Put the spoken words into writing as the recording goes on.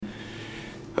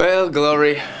Well,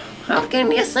 Glory, How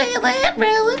can you say that,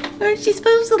 brother? Aren't you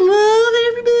supposed to love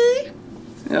everybody?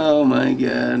 oh my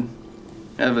God,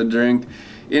 have a drink.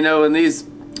 You know, when these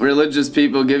religious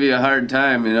people give you a hard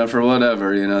time, for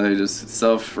whatever, they just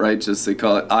self-righteous, they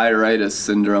call it iritis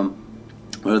syndrome,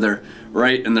 where they're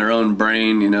right in their own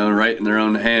brain, right in their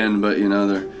own hand, but, they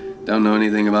don't know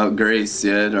anything about grace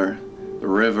yet, or the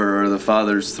river, or the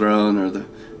Father's throne, or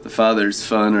the Father's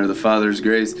fun, or the Father's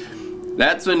grace.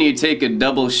 That's when you take a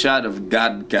double shot of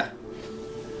vodka.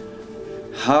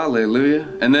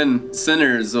 Hallelujah. And then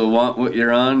sinners will want what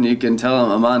you're on. You can tell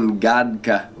them, I'm on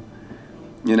vodka.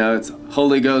 It's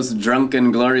Holy Ghost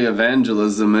drunken glory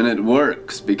evangelism, and it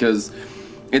works because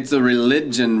it's a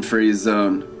religion-free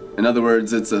zone. In other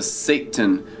words, it's a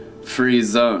Satan-free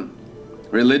zone.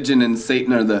 Religion and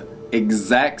Satan are the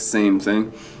exact same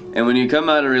thing. And when you come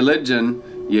out of religion,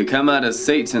 you come out of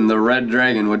Satan, the red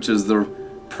dragon, which is the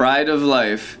pride of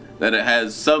life, that it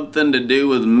has something to do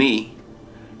with me.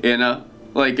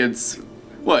 Like it's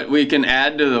what we can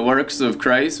add to the works of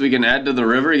Christ. We can add to the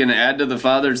river. You can add to the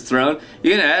Father's throne.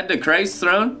 You can add to Christ's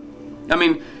throne. I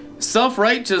mean,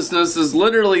 self-righteousness is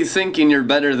literally thinking you're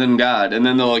better than God, and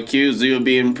then they'll accuse you of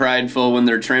being prideful when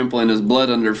they're trampling His blood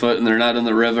underfoot and they're not in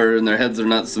the river and their heads are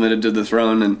not submitted to the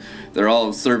throne and they're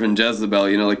all serving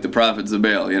Jezebel, like the prophets of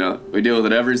Baal. We deal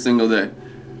with it every single day.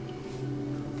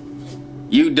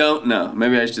 You don't know.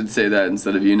 Maybe I should say that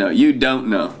instead of you know. You don't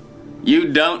know.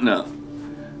 You don't know.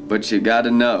 But you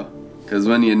gotta know. Because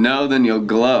when you know, then you'll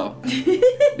glow.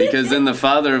 Because in the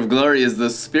Father of glory is the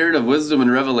spirit of wisdom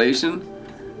and revelation.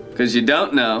 Because you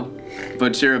don't know,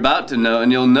 but you're about to know,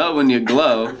 and you'll know when you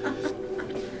glow.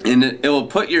 And it will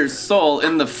put your soul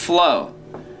in the flow.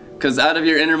 Because out of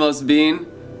your innermost being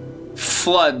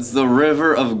floods the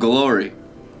river of glory.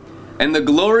 And the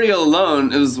glory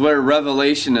alone is where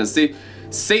revelation is. See,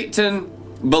 Satan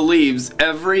believes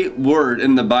every word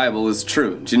in the Bible is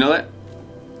true. Do you know that?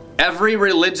 Every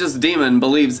religious demon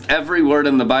believes every word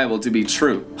in the Bible to be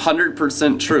true.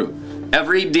 100% true.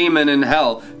 Every demon in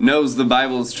hell knows the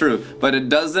Bible is true. But it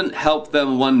doesn't help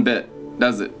them one bit,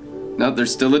 does it? No, they're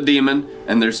still a demon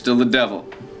and they're still a devil.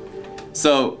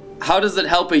 So how does it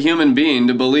help a human being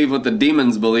to believe what the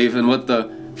demons believe and what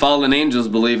the fallen angels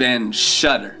believe and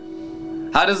shudder?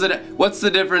 What's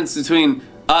the difference between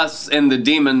us and the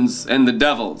demons and the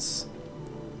devils?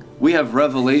 We have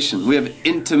revelation. We have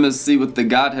intimacy with the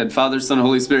Godhead, Father, Son,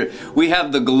 Holy Spirit. We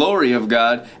have the glory of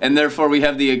God, and therefore we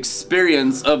have the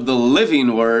experience of the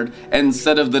living word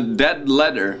instead of the dead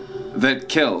letter that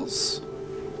kills.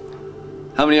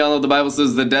 How many of y'all know the Bible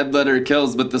says the dead letter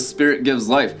kills, but the Spirit gives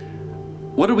life?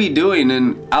 What are we doing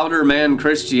in outer man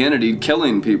Christianity,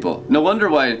 killing people? No wonder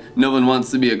why no one wants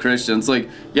to be a Christian. It's like,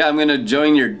 yeah, I'm going to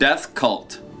join your death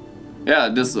cult. Yeah,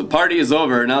 the party is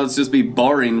over. Now let's just be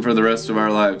boring for the rest of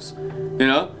our lives.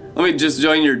 Let me just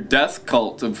join your death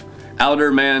cult of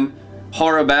outer man,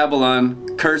 Horror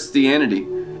Babylon, Christianity.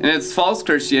 And it's false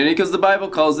Christianity because the Bible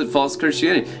calls it false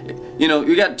Christianity.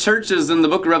 You got churches in the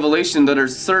book of Revelation that are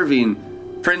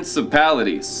serving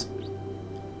principalities.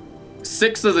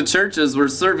 6 of the churches were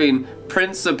serving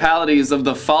principalities of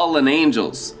the fallen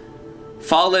angels.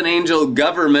 Fallen angel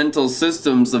governmental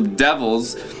systems of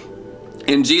devils.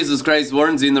 And Jesus Christ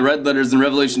warns you in the red letters in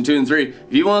Revelation 2 and 3,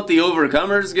 if you want the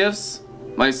overcomers gifts,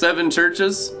 my 7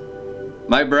 churches,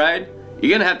 my bride, you're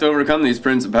going to have to overcome these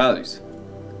principalities.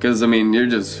 Because, you're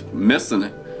just missing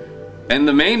it. And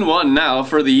the main one now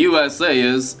for the USA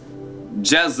is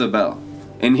Jezebel.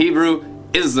 In Hebrew,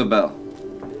 Isabel.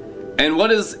 And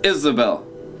what is Isabel?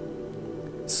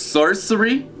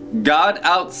 Sorcery, God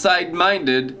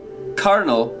outside-minded,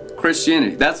 carnal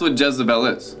Christianity. That's what Jezebel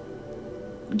is.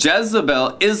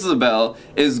 Jezebel, Isabel,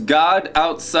 is God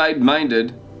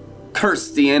outside-minded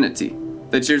Christianity.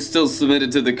 That you're still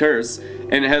submitted to the curse.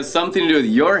 And it has something to do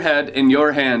with your head and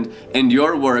your hand and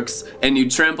your works, and you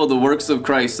trample the works of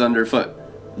Christ underfoot.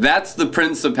 That's the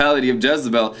principality of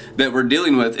Jezebel that we're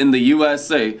dealing with in the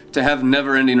USA to have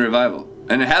never-ending revival.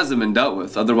 And it hasn't been dealt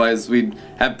with. Otherwise, we'd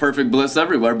have perfect bliss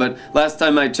everywhere. But last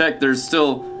time I checked, there's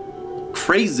still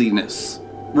craziness.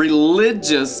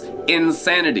 Religious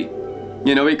insanity.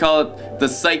 We call it the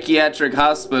psychiatric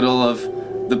hospital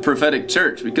of the prophetic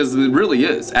church because it really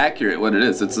is accurate what it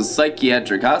is. It's a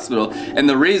psychiatric hospital. And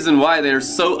the reason why they're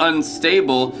so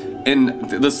unstable in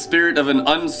the spirit of an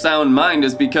unsound mind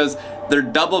is because they're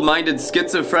double-minded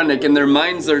schizophrenic and their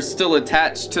minds are still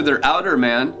attached to their outer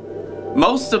man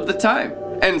most of the time.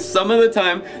 And some of the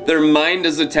time, their mind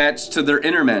is attached to their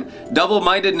inner man.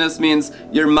 Double-mindedness means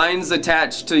your mind's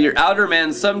attached to your outer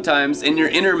man sometimes and your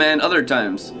inner man other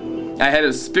times. I had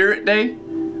a spirit day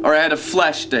or I had a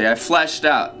flesh day. I fleshed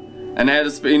out. And I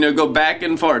had to, go back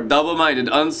and forth, double-minded,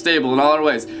 unstable in all our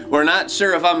ways. We're not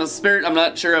sure if I'm a spirit. I'm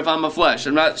not sure if I'm a flesh.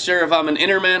 I'm not sure if I'm an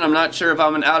inner man. I'm not sure if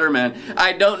I'm an outer man.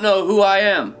 I don't know who I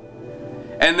am.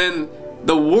 And then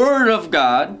the Word of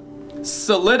God,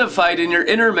 solidified in your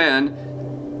inner man,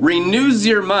 renews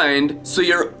your mind so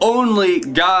you're only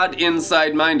God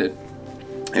inside minded.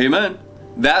 Amen.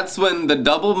 That's when the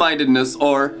double-mindedness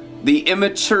or the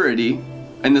immaturity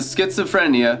and the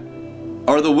schizophrenia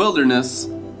or the wilderness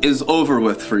is over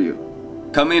with for you.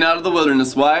 Coming out of the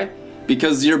wilderness, why?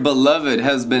 Because your beloved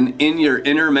has been in your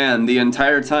inner man the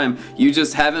entire time. You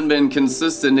just haven't been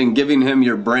consistent in giving him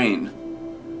your brain.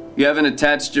 You haven't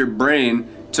attached your brain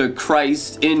to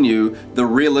Christ in you, the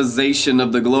realization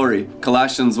of the glory.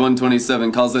 Colossians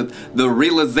 1:27 calls it the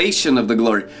realization of the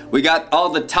glory. We got all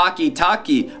the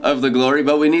talkie-talkie of the glory,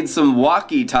 but we need some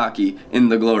walkie-talkie in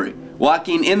the glory.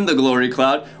 Walking in the glory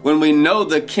cloud when we know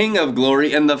the King of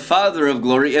glory and the Father of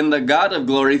glory and the God of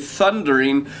glory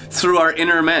thundering through our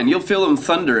inner man. You'll feel him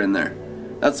thunder in there.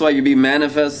 That's why you be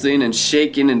manifesting and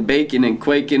shaking and baking and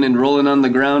quaking and rolling on the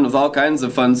ground with all kinds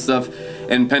of fun stuff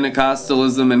in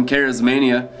Pentecostalism and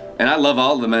charismania. And I love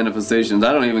all the manifestations.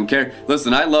 I don't even care.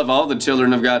 Listen, I love all the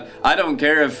children of God. I don't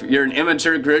care if you're an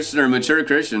immature Christian or a mature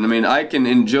Christian. I mean, I can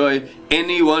enjoy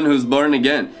anyone who's born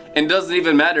again. And it doesn't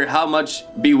even matter how much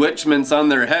bewitchment's on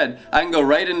their head. I can go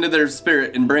right into their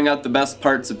spirit and bring out the best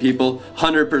parts of people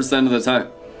 100% of the time.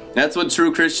 That's what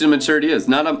true Christian maturity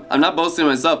is. I'm not boasting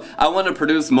myself. I want to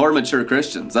produce more mature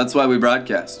Christians. That's why we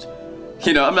broadcast.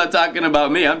 I'm not talking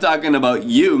about me. I'm talking about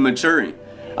you maturing.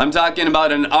 I'm talking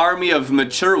about an army of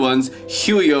mature ones,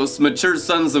 huios, mature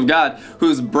sons of God,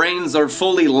 whose brains are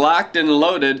fully locked and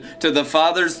loaded to the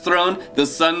Father's throne, the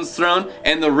Son's throne,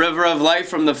 and the river of life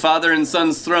from the Father and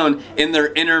Son's throne in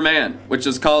their inner man, which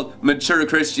is called mature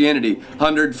Christianity,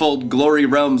 hundredfold glory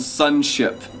realm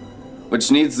sonship,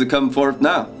 which needs to come forth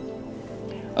now.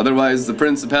 Otherwise, the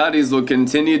principalities will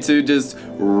continue to just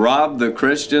rob the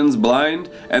Christians blind,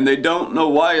 and they don't know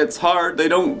why it's hard. They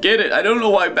don't get it. I don't know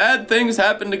why bad things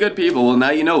happen to good people. Well,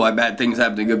 now you know why bad things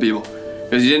happen to good people.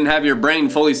 Because you didn't have your brain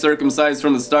fully circumcised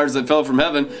from the stars that fell from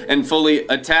heaven and fully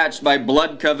attached by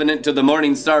blood covenant to the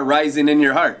morning star rising in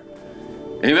your heart.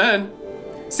 Amen.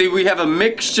 See, we have a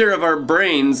mixture of our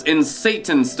brains in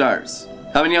Satan stars.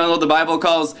 How many of y'all know the Bible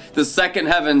calls the second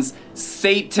heavens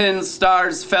Satan's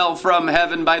stars fell from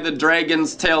heaven by the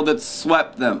dragon's tail that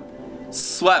swept them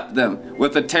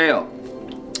with a tail.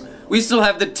 We still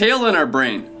have the tail in our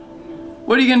brain.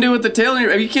 What are you going to do with the tail in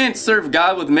your brain? You can't serve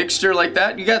God with mixture like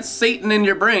that. You got Satan in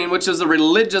your brain, which is a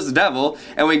religious devil,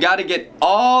 and we got to get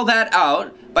all that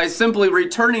out by simply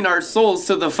returning our souls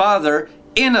to the Father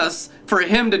in us for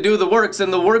him to do the works,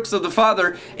 and the works of the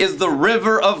Father is the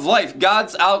river of life.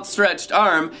 God's outstretched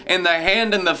arm and the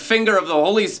hand and the finger of the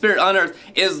Holy Spirit on earth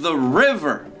is the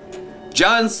river.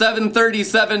 John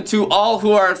 7:37, to all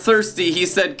who are thirsty, he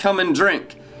said, come and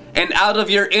drink. And out of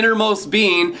your innermost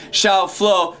being shall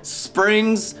flow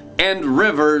springs and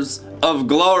rivers of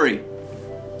glory.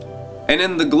 And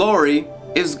in the glory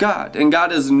is God, and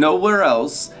God is nowhere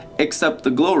else except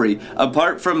the glory.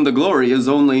 Apart from the glory is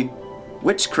only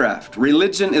witchcraft.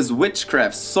 Religion is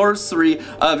witchcraft. Sorcery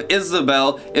of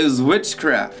Isabel is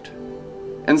witchcraft.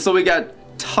 And so we got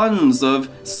tons of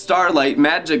starlight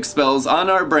magic spells on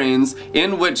our brains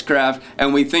in witchcraft,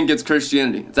 and we think it's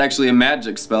Christianity. It's actually a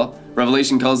magic spell.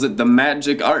 Revelation calls it the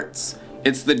magic arts.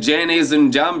 It's the Jannes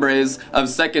and Jambres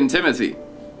of 2 Timothy.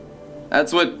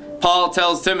 That's what Paul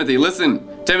tells Timothy. Listen,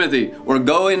 Timothy, we're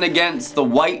going against the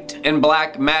white and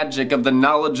black magic of the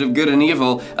knowledge of good and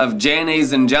evil of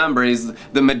Jannes and Jambres,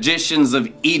 the magicians of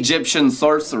Egyptian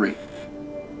sorcery.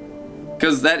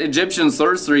 Because that Egyptian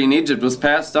sorcery in Egypt was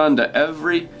passed on to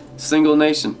every single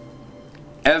nation.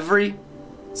 Every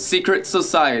secret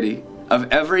society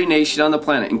of every nation on the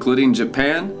planet, including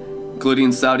Japan,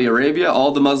 including Saudi Arabia,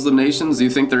 all the Muslim nations.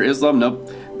 You think they're Islam? Nope.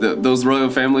 Those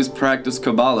royal families practice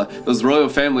Kabbalah. Those royal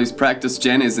families practice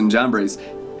Jannes and Jambres.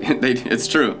 It's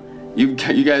true. You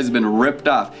guys have been ripped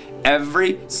off.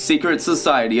 Every secret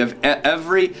society of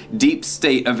every deep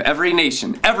state of every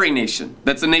nation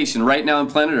that's a nation right now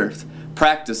on planet Earth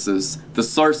practices the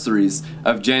sorceries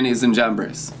of Jannes and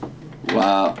Jambres.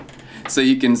 Wow. So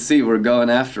you can see we're going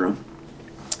after them.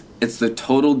 It's the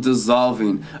total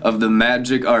dissolving of the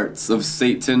magic arts of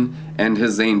Satan and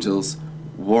his angels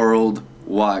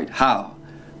worldwide. How?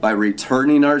 By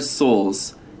returning our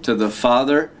souls to the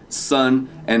Father, Son,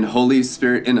 and Holy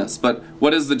Spirit in us. But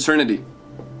what is the Trinity?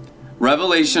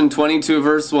 Revelation 22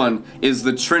 verse 1 is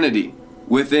the Trinity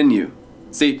within you.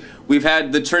 See, we've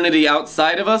had the Trinity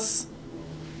outside of us,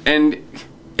 and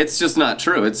it's just not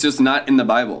true. It's just not in the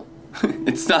Bible.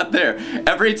 It's not there.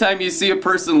 Every time you see a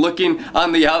person looking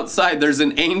on the outside, there's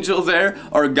an angel there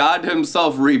or God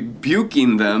himself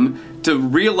rebuking them to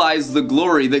realize the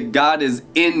glory that God is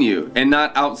in you and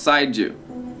not outside you.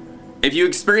 If you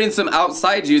experience him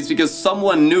outside you, it's because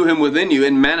someone knew him within you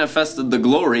and manifested the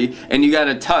glory, and you got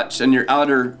a touch in your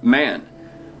outer man.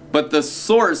 But the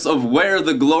source of where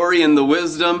the glory and the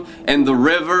wisdom and the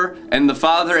river and the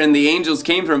Father and the angels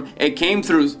came from, it came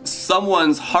through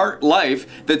someone's heart life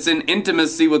that's in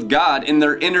intimacy with God in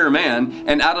their inner man,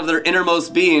 and out of their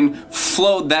innermost being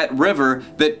flowed that river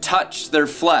that touched their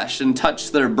flesh and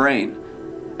touched their brain.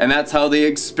 And that's how they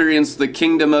experienced the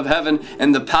kingdom of heaven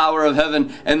and the power of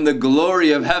heaven and the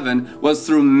glory of heaven, was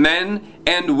through men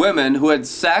and women who had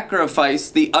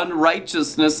sacrificed the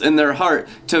unrighteousness in their heart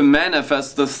to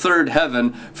manifest the third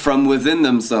heaven from within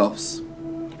themselves.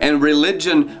 And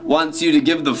religion wants you to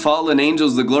give the fallen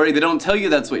angels the glory. They don't tell you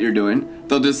that's what you're doing.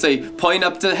 They'll just say, point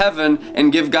up to heaven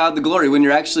and give God the glory, when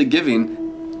you're actually giving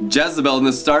Jezebel and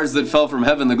the stars that fell from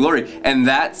heaven the glory. And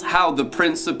that's how the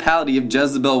principality of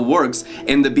Jezebel works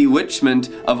in the bewitchment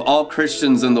of all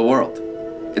Christians in the world.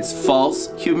 It's false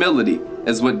humility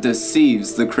is what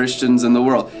deceives the Christians in the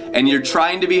world. And you're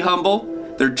trying to be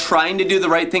humble. They're trying to do the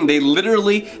right thing. They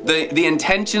literally, the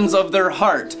intentions of their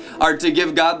heart are to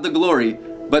give God the glory.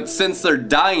 But since they're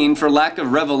dying for lack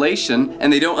of revelation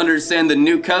and they don't understand the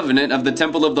new covenant of the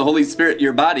temple of the Holy Spirit,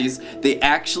 your bodies, they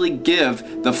actually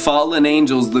give the fallen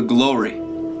angels the glory.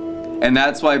 And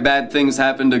that's why bad things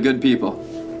happen to good people.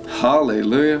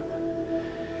 Hallelujah.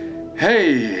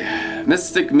 Hey,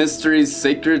 mystic mysteries,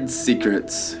 sacred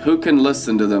secrets. Who can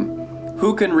listen to them?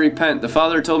 Who can repent? The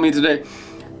Father told me today,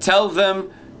 tell them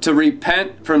to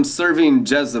repent from serving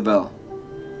Jezebel,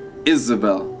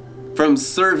 Isabel, from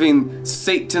serving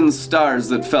Satan's stars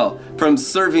that fell, from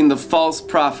serving the false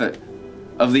prophet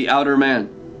of the outer man.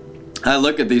 I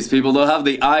look at these people, they'll have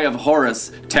the eye of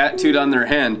Horus tattooed on their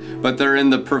hand, but they're in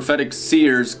the prophetic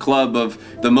seers club of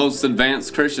the most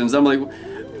advanced Christians. I'm like,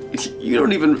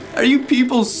 are you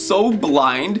people so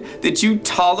blind that you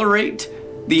tolerate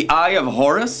the eye of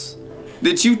Horus?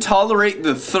 That you tolerate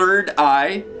the third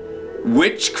eye,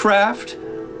 witchcraft?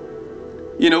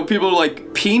 People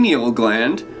like pineal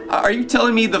gland. Are you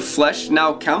telling me the flesh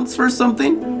now counts for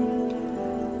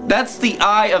something? That's the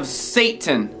eye of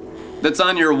Satan that's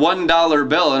on your $1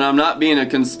 bill, and I'm not being a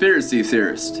conspiracy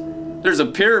theorist. There's a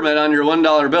pyramid on your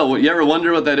 $1 bill. You ever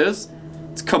wonder what that is?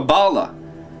 It's Kabbalah.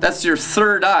 That's your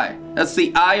third eye. That's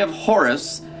the eye of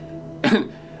Horus.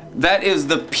 That is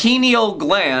the pineal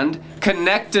gland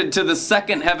connected to the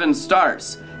second heaven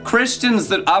stars. Christians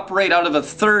that operate out of a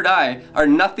third eye are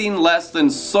nothing less than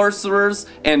sorcerers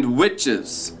and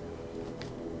witches.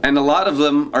 And a lot of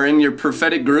them are in your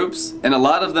prophetic groups, and a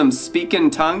lot of them speak in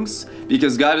tongues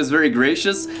because God is very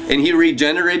gracious and he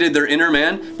regenerated their inner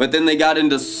man, but then they got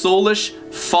into soulish,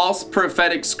 false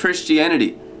prophetic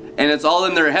Christianity. And it's all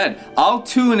in their head. I'll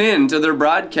tune in to their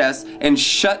broadcasts and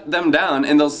shut them down,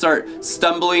 and they'll start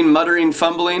stumbling, muttering,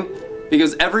 fumbling,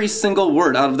 because every single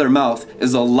word out of their mouth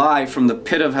is a lie from the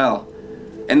pit of hell.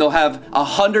 And they'll have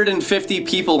 150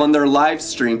 people on their live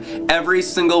stream, every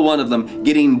single one of them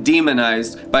getting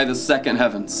demonized by the second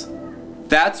heavens.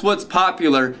 That's what's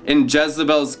popular in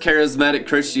Jezebel's charismatic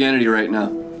Christianity right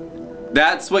now.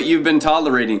 That's what you've been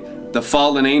tolerating, the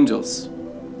fallen angels.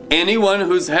 Anyone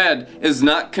whose head is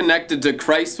not connected to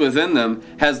Christ within them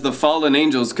has the fallen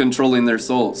angels controlling their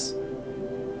souls.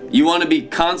 You want to be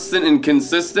constant and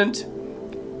consistent?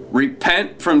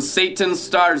 Repent from Satan's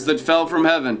stars that fell from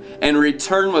heaven and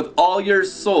return with all your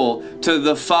soul to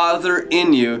the Father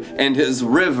in you and his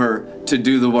river to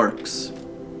do the works.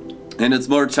 And it's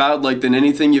more childlike than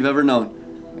anything you've ever known.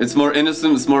 It's more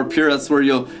innocent, it's more pure. That's where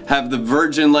you'll have the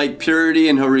virgin-like purity,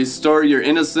 and he'll restore your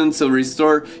innocence, he'll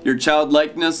restore your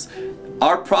childlikeness.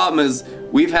 Our problem is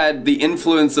we've had the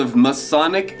influence of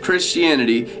Masonic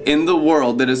Christianity in the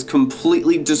world that has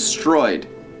completely destroyed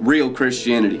real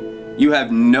Christianity. You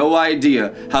have no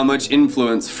idea how much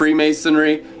influence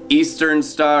Freemasonry, Eastern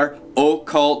Star,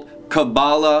 occult,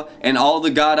 Kabbalah, and all the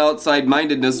God outside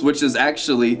mindedness, which is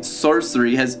actually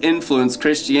sorcery, has influenced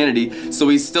Christianity. So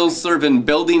we still serve in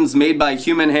buildings made by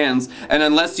human hands, and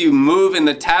unless you move in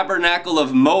the tabernacle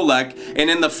of Molech and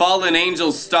in the fallen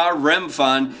angel star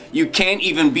Remphan, you can't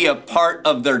even be a part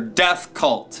of their death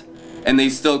cult. And they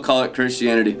still call it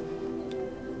Christianity.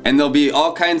 And there'll be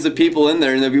all kinds of people in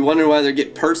there, and they'll be wondering why they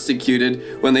get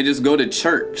persecuted when they just go to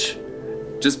church.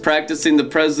 Just practicing the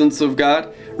presence of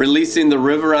God, releasing the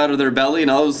river out of their belly, and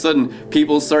all of a sudden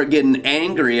people start getting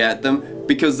angry at them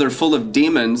because they're full of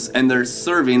demons and they're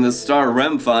serving the star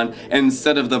Remphan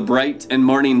instead of the bright and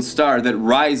morning star that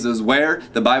rises where?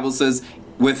 The Bible says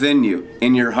within you,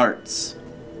 in your hearts.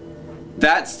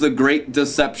 That's the great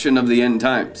deception of the end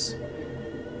times.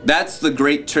 That's the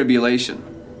great tribulation.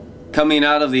 Coming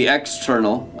out of the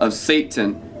external of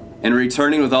Satan and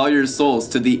returning with all your souls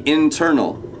to the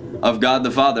internal of God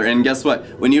the Father. And guess what?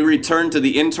 When you return to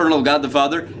the internal of God the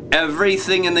Father,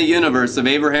 everything in the universe of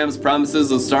Abraham's promises,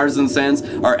 the stars and sands,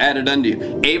 are added unto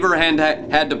you. Abraham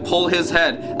had to pull his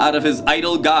head out of his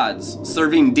idol gods,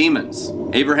 serving demons.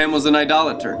 Abraham was an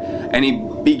idolater, and he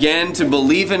began to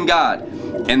believe in God.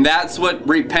 And that's what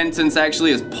repentance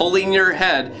actually is, pulling your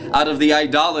head out of the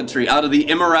idolatry, out of the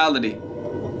immorality,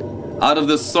 out of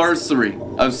the sorcery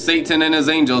of Satan and his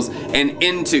angels, and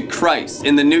into Christ.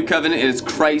 In the new covenant, it is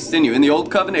Christ in you. In the old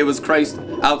covenant, it was Christ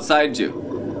outside you.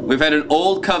 We've had an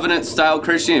old covenant style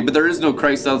Christianity, but there is no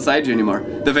Christ outside you anymore.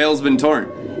 The veil's been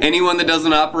torn. Anyone that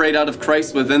doesn't operate out of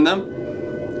Christ within them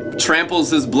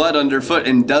tramples his blood underfoot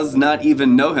and does not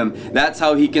even know him. That's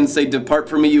how he can say, "Depart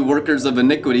from me, you workers of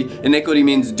iniquity." Iniquity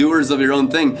means doers of your own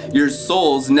thing. Your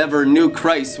souls never knew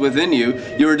Christ within you.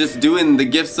 You were just doing the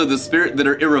gifts of the Spirit that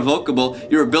are irrevocable.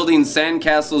 You were building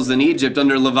sandcastles in Egypt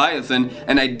under Leviathan,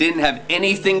 and I didn't have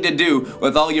anything to do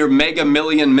with all your mega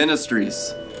million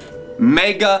ministries.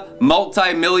 Mega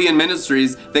multi-million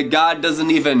ministries that God doesn't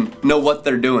even know what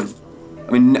they're doing.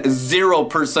 I mean,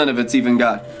 0% of it's even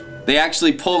God. They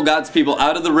actually pull God's people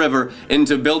out of the river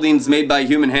into buildings made by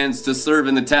human hands to serve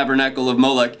in the tabernacle of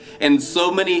Moloch. And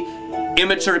so many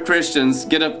immature Christians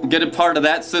get a part of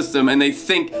that system, and they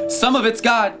think some of it's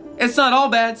God. It's not all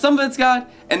bad. Some of it's God.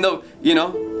 And the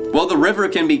river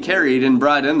can be carried and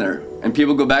brought in there. And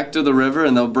people go back to the river,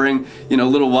 and they'll bring,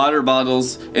 little water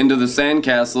bottles into the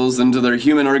sandcastles, into their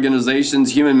human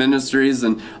organizations, human ministries,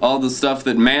 and all the stuff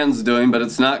that man's doing, but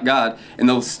it's not God. And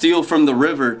they'll steal from the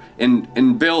river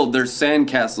and build their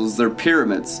sandcastles, their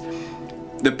pyramids.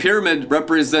 The pyramid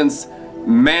represents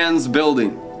man's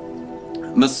building,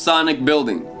 Masonic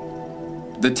building.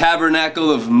 The tabernacle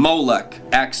of Moloch,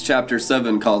 Acts chapter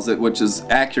 7 calls it, which is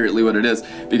accurately what it is,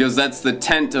 because that's the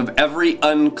tent of every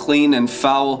unclean and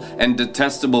foul and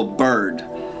detestable bird,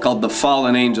 called the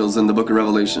fallen angels in the book of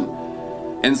Revelation.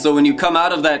 And so when you come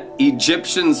out of that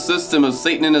Egyptian system of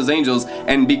Satan and his angels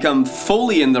and become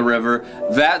fully in the river,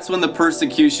 that's when the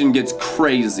persecution gets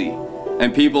crazy.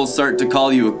 And people start to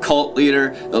call you a cult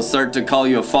leader. They'll start to call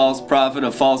you a false prophet,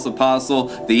 a false apostle,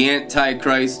 the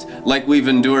Antichrist, like we've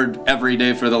endured every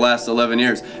day for the last 11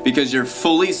 years. Because you're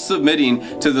fully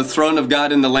submitting to the throne of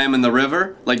God in the Lamb in the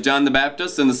river, like John the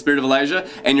Baptist in the spirit of Elijah,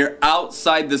 and you're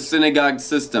outside the synagogue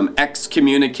system,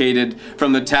 excommunicated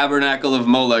from the tabernacle of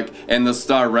Moloch and the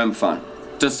star Remphan,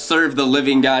 to serve the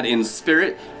living God in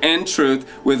spirit and truth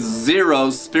with zero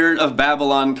spirit of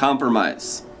Babylon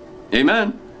compromise.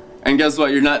 Amen. And guess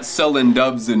what? You're not selling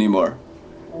doves anymore.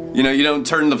 You don't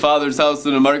turn the Father's house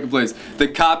into a marketplace. The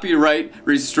copyright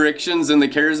restrictions in the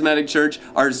charismatic church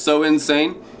are so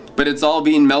insane, but it's all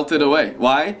being melted away.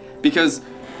 Why? Because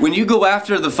when you go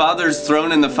after the Father's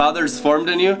throne and the Father's formed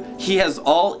in you, He has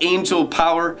all angel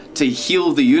power to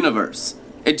heal the universe.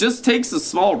 It just takes a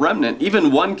small remnant.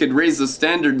 Even one could raise a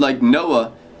standard like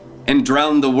Noah and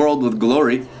drown the world with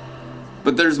glory.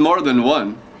 But there's more than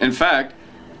one. In fact,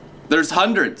 there's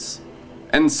hundreds,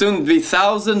 and soon to be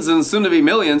thousands, and soon to be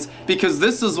millions, because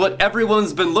this is what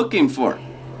everyone's been looking for.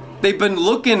 They've been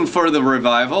looking for the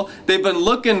revival. They've been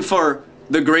looking for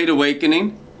the Great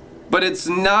Awakening, but it's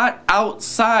not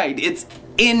outside. It's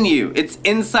in you. It's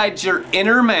inside your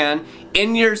inner man,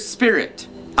 in your spirit,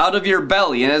 out of your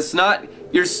belly, and it's not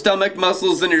your stomach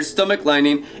muscles and your stomach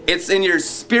lining. It's in your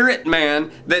spirit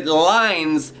man that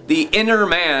lines the inner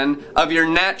man of your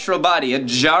natural body, a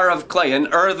jar of clay, an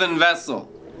earthen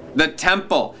vessel, the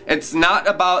temple. It's not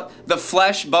about the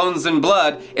flesh, bones, and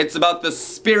blood. It's about the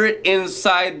spirit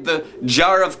inside the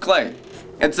jar of clay.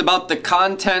 It's about the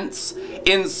contents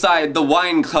inside the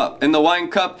wine cup. And the wine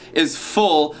cup is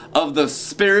full of the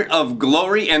Spirit of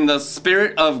glory and the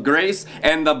Spirit of grace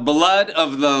and the blood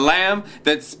of the Lamb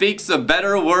that speaks a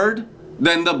better word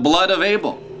than the blood of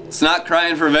Abel. It's not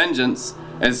crying for vengeance.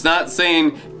 It's not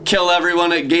saying kill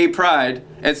everyone at gay pride.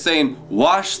 It's saying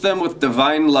wash them with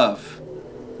divine love.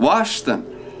 Wash them.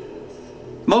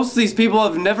 Most of these people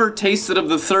have never tasted of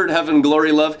the third heaven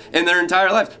glory love in their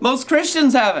entire lives. Most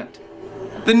Christians haven't.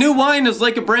 The new wine is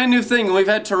like a brand new thing. We've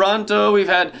had Toronto, we've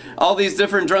had all these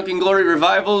different drunken glory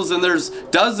revivals, and there's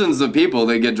dozens of people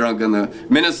that get drunk, and the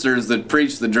ministers that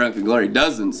preach the drunken glory,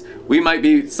 dozens. We might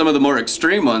be some of the more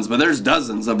extreme ones, but there's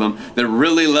dozens of them that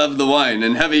really love the wine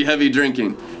and heavy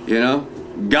drinking.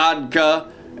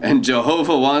 Godka and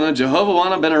Jehovah Wana. Jehovah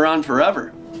Wana been around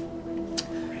forever.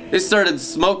 They started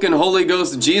smoking Holy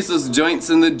Ghost Jesus joints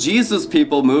in the Jesus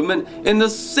People movement in the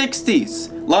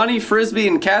 60s. Lonnie Frisbee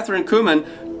and Catherine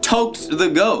Kuhlman toked the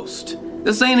ghost.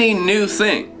 This ain't a new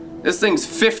thing. This thing's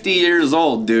 50 years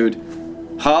old, dude.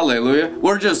 Hallelujah.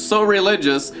 We're just so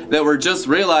religious that we're just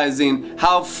realizing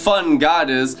how fun God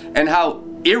is and how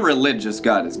irreligious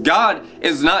God is. God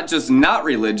is not just not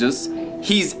religious,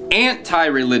 he's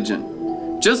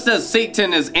anti-religion. Just as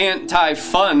Satan is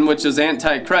anti-fun, which is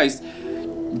anti-Christ,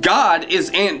 God is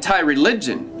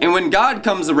anti-religion. And when God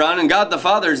comes around and God the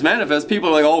Father is manifest, people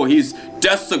are like, oh, he's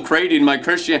desecrating my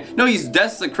Christianity. No, he's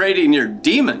desecrating your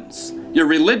demons, your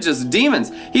religious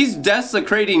demons. He's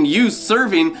desecrating you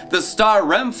serving the star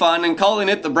Remphan and calling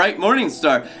it the bright morning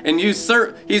star. And he's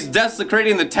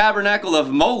desecrating the tabernacle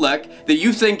of Molech that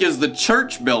you think is the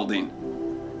church building.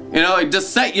 You know,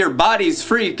 just set your bodies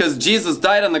free because Jesus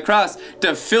died on the cross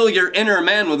to fill your inner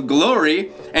man with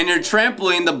glory, and you're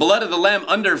trampling the blood of the Lamb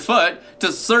underfoot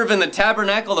to serve in the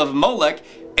tabernacle of Molech,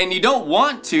 and you don't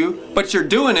want to, but you're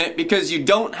doing it because you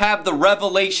don't have the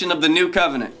revelation of the new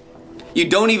covenant. You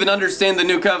don't even understand the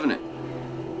new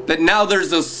covenant. That now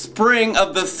there's a spring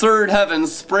of the third heaven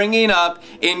springing up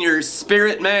in your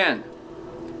spirit man.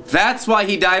 That's why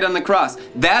he died on the cross.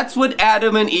 That's what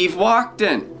Adam and Eve walked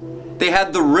in. They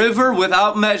had the river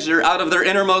without measure out of their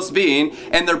innermost being,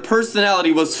 and their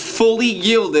personality was fully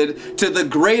yielded to the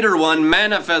greater one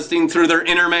manifesting through their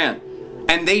inner man.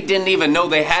 And they didn't even know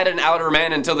they had an outer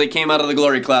man until they came out of the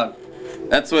glory cloud.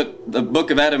 That's what the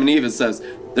book of Adam and Eve says.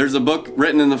 There's a book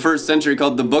written in the 1st century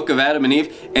called the Book of Adam and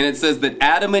Eve, and it says that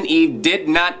Adam and Eve did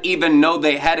not even know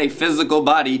they had a physical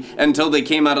body until they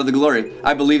came out of the glory.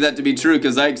 I believe that to be true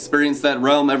because I experience that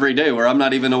realm every day where I'm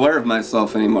not even aware of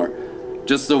myself anymore.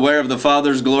 Just aware of the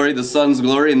Father's glory, the Son's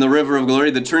glory, and the river of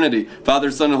glory, the Trinity. Father,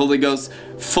 Son, and Holy Ghost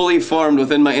fully formed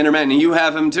within my inner man, and you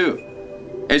have him too.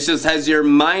 It's just, has your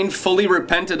mind fully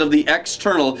repented of the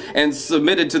external and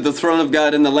submitted to the throne of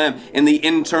God and the Lamb in the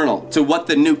internal, to what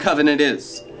the new covenant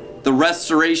is. The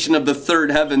restoration of the third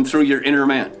heaven through your inner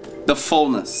man. The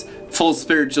fullness, full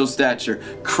spiritual stature.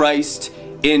 Christ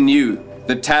in you.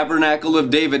 The tabernacle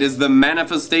of David is the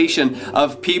manifestation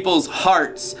of people's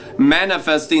hearts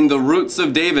manifesting the roots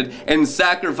of David and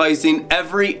sacrificing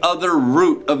every other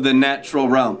root of the natural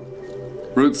realm.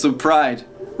 Roots of pride,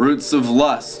 roots of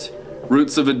lust,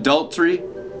 roots of adultery,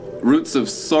 roots of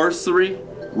sorcery,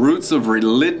 roots of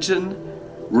religion,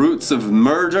 roots of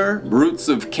murder, roots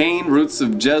of Cain, roots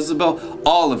of Jezebel,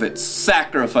 all of it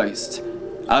sacrificed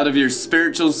out of your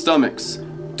spiritual stomachs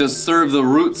to serve the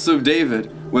roots of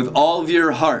David with all of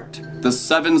your heart, the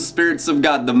 7 spirits of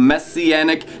God, the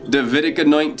messianic Davidic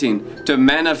anointing to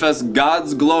manifest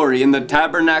God's glory in the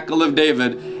tabernacle of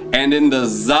David and in the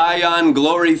Zion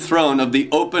glory throne of the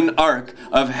open ark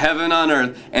of heaven on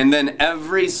earth. And then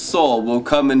every soul will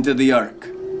come into the ark.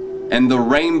 And the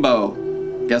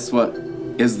rainbow, guess what?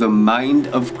 Is the mind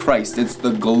of Christ. It's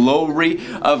the glory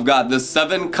of God. The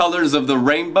 7 colors of the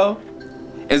rainbow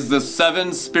is the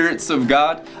 7 spirits of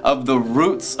God, of the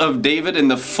roots of David, in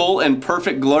the full and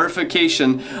perfect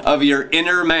glorification of your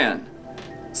inner man.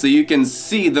 So you can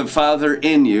see the Father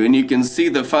in you, and you can see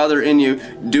the Father in you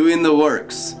doing the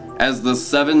works as the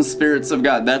 7 spirits of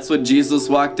God. That's what Jesus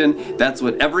walked in. That's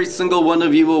what every single one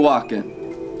of you will walk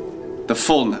in. The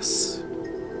fullness,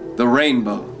 the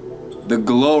rainbow, the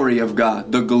glory of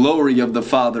God, the glory of the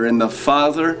Father, and the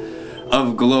Father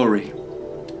of glory.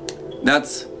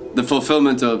 That's the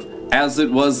fulfillment of, as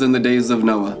it was in the days of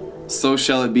Noah, so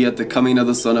shall it be at the coming of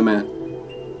the Son of Man.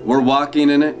 We're walking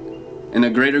in it, in a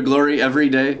greater glory every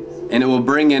day, and it will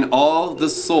bring in all the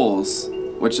souls,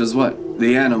 which is what?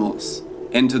 The animals,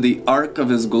 into the ark of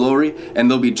his glory,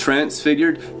 and they'll be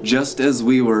transfigured just as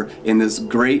we were in this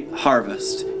great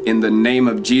harvest, in the name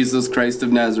of Jesus Christ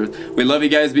of Nazareth. We love you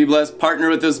guys. Be blessed. Partner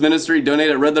with this ministry.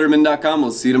 Donate at redletterman.com.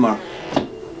 We'll see you tomorrow.